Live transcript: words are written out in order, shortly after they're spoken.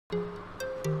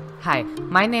Hi,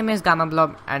 my name is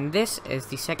GammaBlob and this is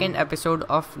the second episode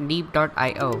of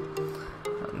Deep.io.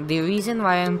 The reason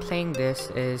why I'm playing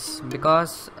this is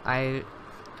because I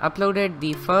uploaded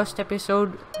the first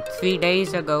episode 3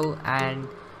 days ago and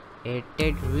it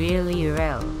did really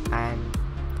well, and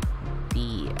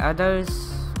the other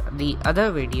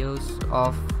videos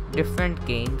of different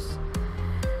games,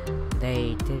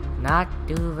 they did not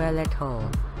do well at all.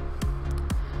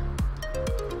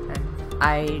 And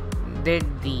I did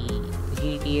the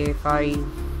GTA 5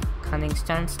 Cunning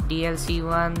Stunts DLC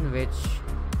one, which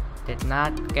did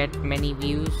not get many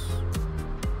views,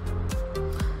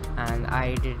 and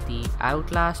I did the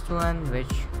Outlast one,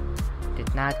 which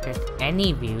did not get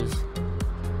any views.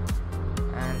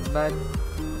 But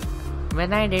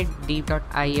when I did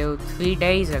Deep.io 3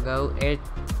 days ago, it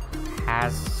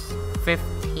has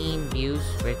 15 views,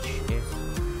 which is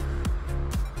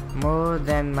more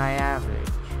than my average.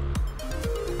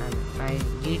 And my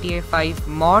GTA 5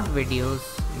 mod videos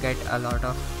get a lot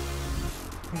of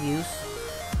views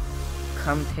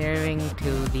comparing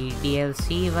to the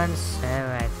DLC ones, so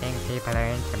I think people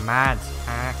are into mods,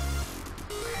 huh?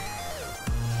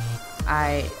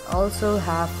 I also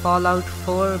have Fallout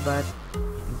 4, but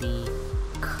the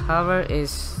cover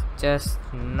is just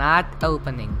not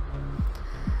opening.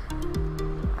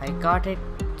 I got it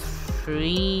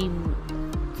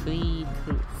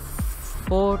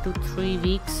 4 to 3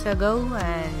 weeks ago,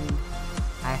 and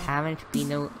I haven't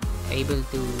been able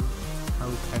to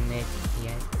open it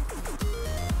yet.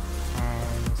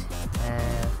 And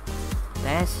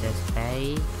let's just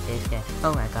play this game.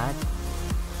 Oh my god,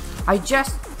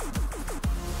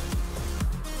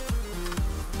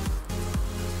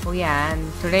 oh yeah,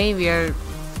 and today we are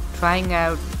trying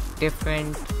out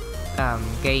different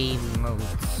game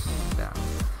modes.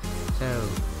 So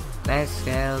let's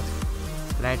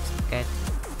get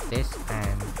this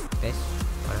and this.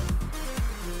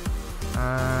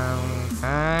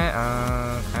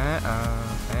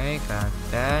 Okay, got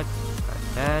that.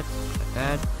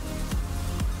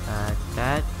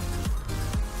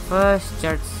 First,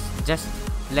 just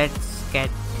let's get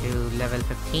to level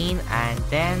 15 and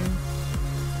then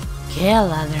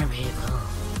kill other people.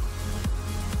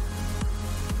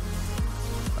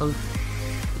 Oh shoot.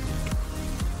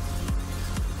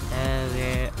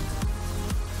 We're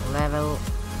level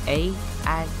 8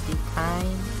 at the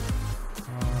time.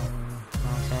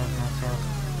 Myself.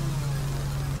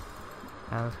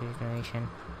 Health regeneration.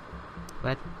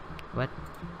 What?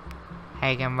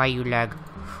 Hey game, why you lag?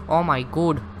 Oh my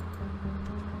god.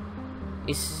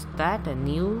 Is that a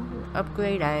new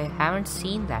upgrade? I haven't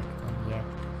seen that one yet.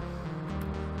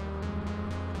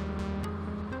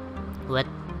 What?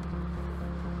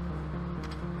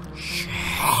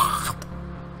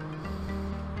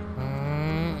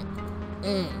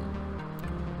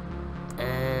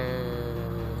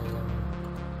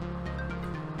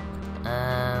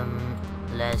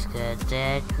 Let's get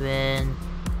that one.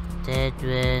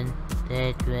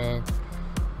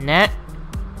 No.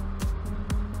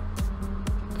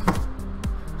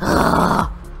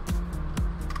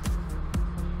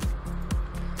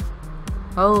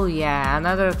 Oh yeah,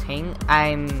 another thing,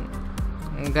 I'm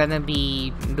gonna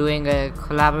be doing a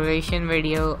collaboration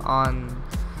video on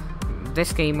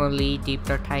this game only,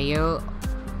 Deep.io,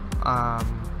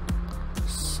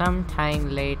 sometime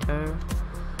later,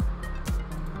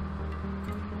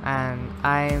 and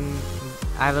I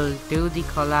will do the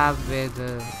collab with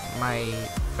my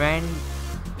friend.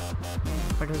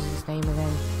 What was his name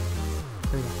again?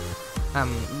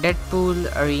 Deadpool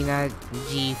Arena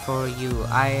G4U.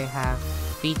 I have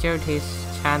featured his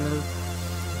channel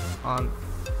on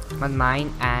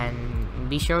mine, and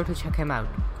be sure to check him out.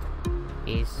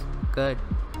 He's good.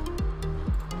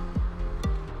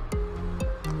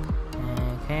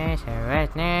 Okay, so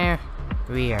right now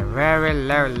we are very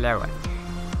low level.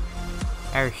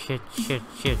 Oh shit.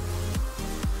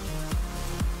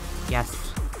 Yes.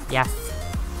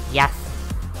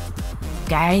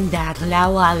 Gain that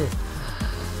level.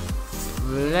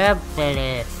 Flip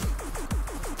it.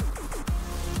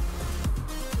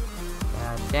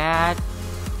 Got that.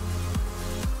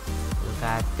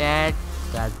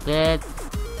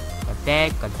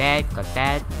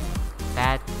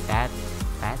 That.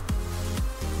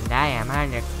 And I am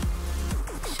under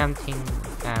something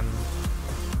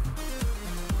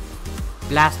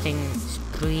blasting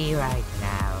spree right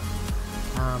now.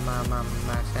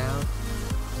 Myself.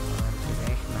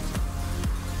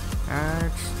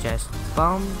 Let's just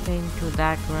bump into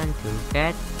that one to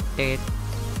get it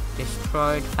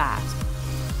destroyed fast.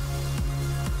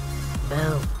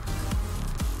 Boom.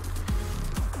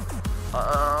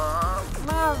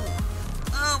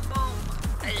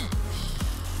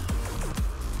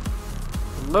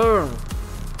 Boom.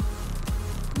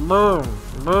 Boom.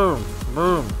 Boom.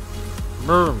 Boom.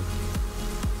 Boom.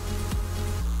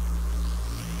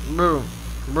 Boom.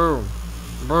 Boom.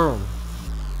 Boom.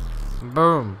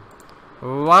 Boom.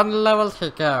 One level to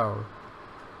go.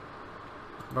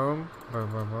 Boom. Boom.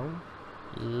 Boom.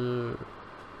 Boom.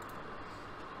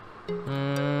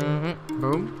 Yeah.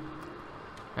 Boom.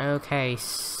 Okay,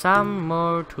 some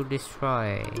more to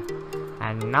destroy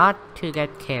and not to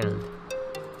get killed.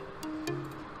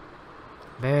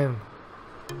 Boom.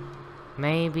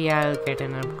 Maybe I'll get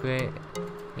an upgrade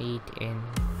in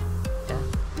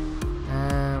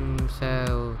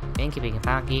so Pinky Pinky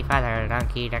Funky Father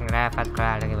Donkey Dangla Fat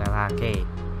Crowd Funky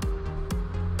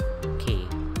Key.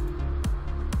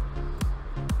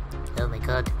 Oh my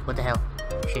god, what the hell?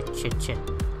 Shit.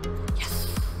 Yes!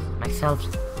 Myself.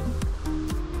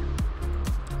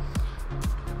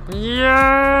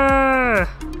 Yeah!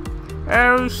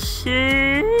 Oh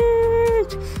shit!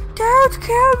 Don't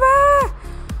kill me!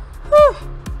 Whew.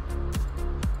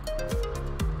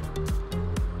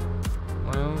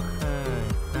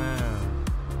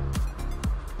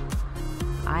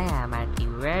 I am at the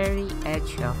very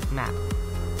edge of map.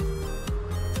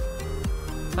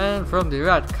 And from the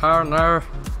right corner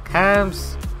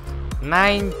comes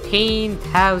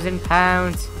 19,000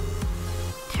 pounds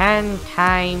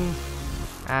 10-time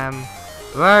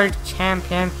world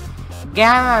champion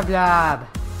Gamma Blob,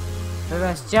 who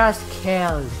was just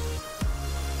killed.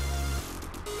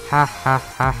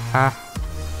 Ha.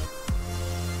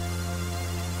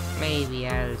 Maybe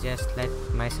I'll just let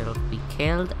myself be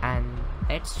killed and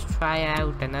let's try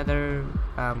out another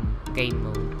game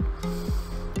mode.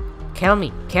 Kill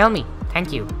me,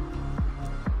 thank you.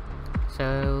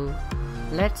 So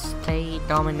let's play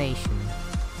domination.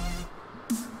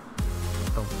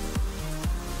 Boom.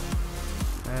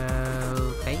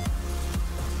 Okay.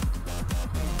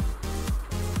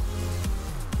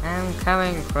 I'm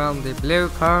coming from the blue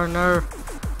corner.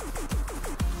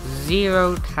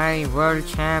 0-time world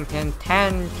champion,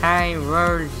 10-time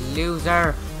world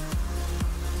loser.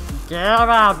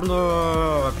 Gamma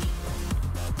Blob.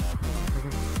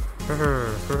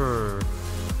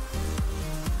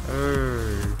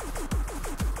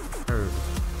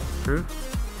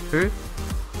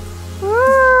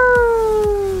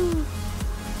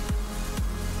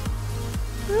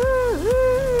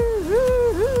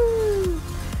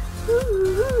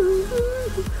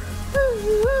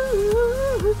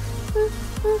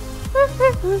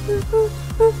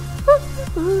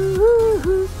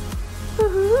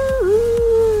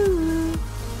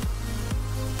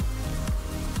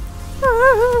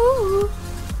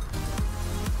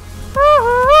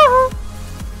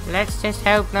 Let's just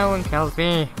hope no one kills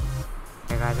me,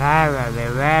 because I will be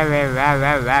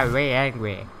very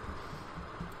angry.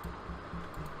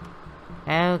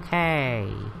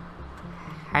 Okay.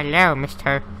 Hello,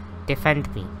 mister.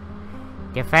 Defend me.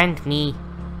 Defend me,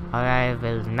 or I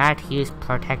will not use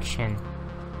protection.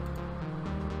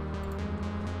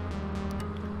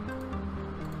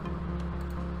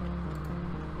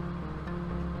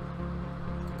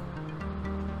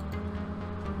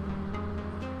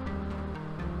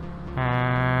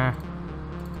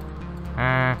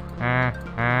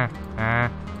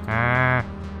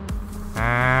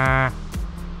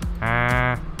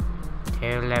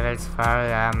 Two levels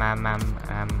for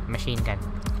machine gun.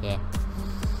 Yeah.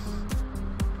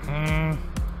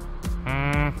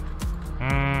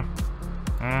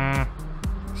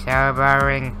 So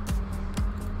boring.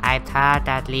 I thought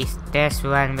at least this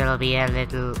one will be a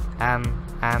little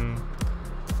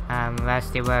what's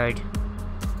the word?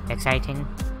 Exciting?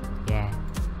 Yeah.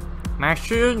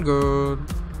 Machine gun.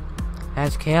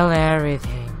 Let's kill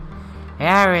everything.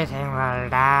 Everything will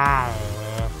die.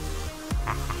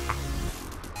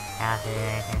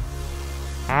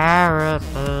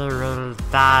 Everything will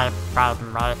die by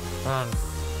my hands.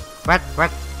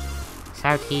 What?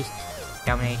 Southeast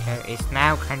Dominator is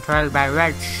now controlled by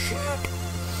Red. Shit.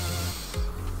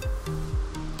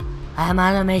 I'm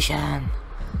on a mission.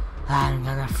 I'm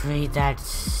gonna free that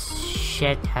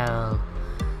shithole.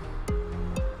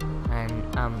 And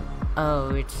oh,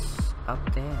 it's up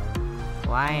there.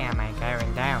 Why am I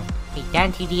going down? Hey,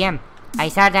 Dan TDM. I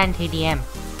saw Dan TDM.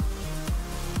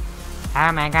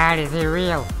 Oh my god, is he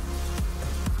real?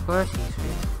 Of course he's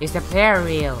real. Is the player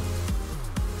real?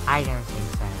 I don't think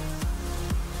so.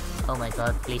 Oh my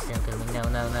god, please don't kill me. No.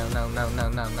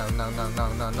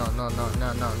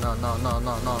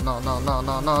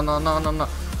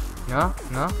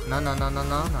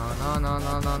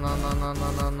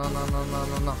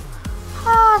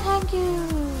 Oh, thank you.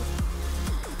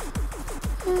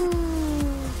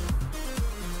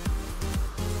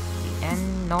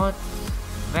 And not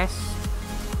vest.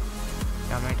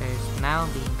 Tomato is now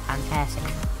being fantastic.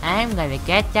 I'm gonna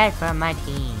get that for my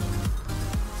team.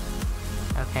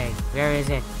 Okay, where is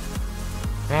it?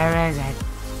 Where is it?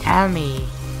 Tell me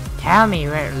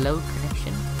where. Low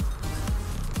connection.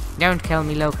 Don't kill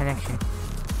me, low connection.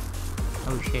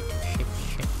 Oh shit, shit,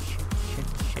 shit, shit,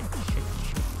 shit, shit,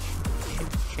 shit,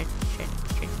 shit, shit, shit,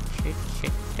 shit, shit,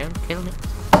 shit. Don't kill me.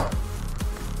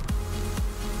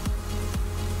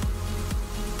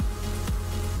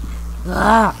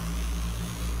 Ah!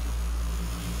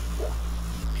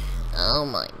 Oh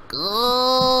my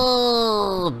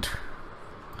god!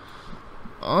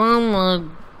 Oh my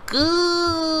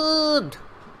god!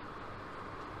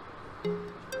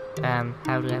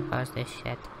 How do I pause this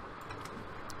shit?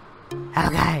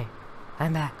 Okay,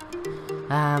 I'm back.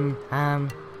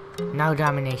 No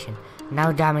domination.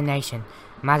 No domination.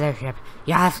 Mothership.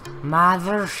 Yes,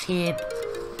 mothership.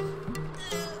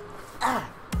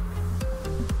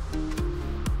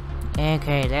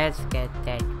 Okay, let's get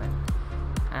that one.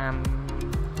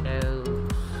 So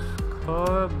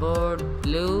scoreboard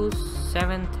blue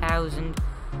 7,000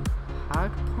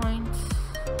 hard points.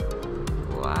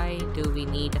 Why do we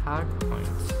need hard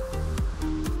points?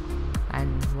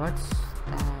 And what's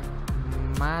that?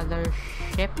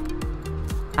 Mothership?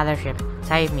 Mothership,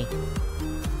 save me.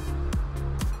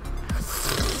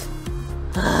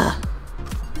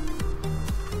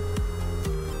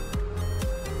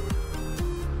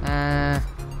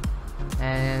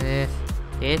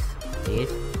 This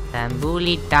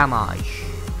Tambuli damage.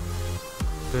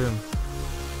 Boom.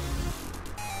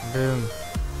 Boom.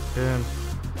 Boom.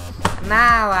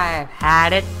 Now I've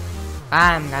had it.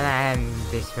 I'm gonna end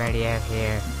this video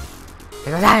here.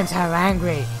 Because I'm so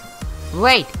angry.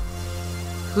 Wait.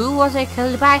 Who was I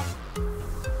killed by?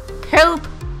 Poop.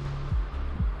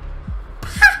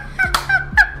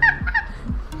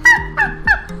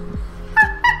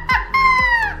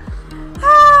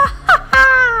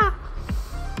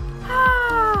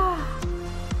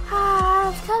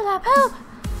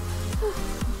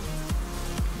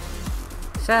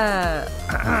 So,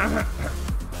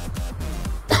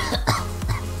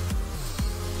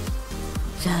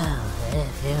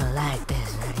 if you like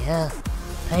this video,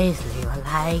 please leave a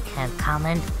like and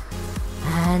comment,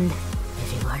 and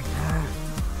if you want more,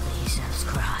 please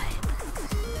subscribe.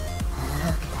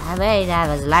 Okay, wait, that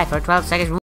was live for 12 seconds.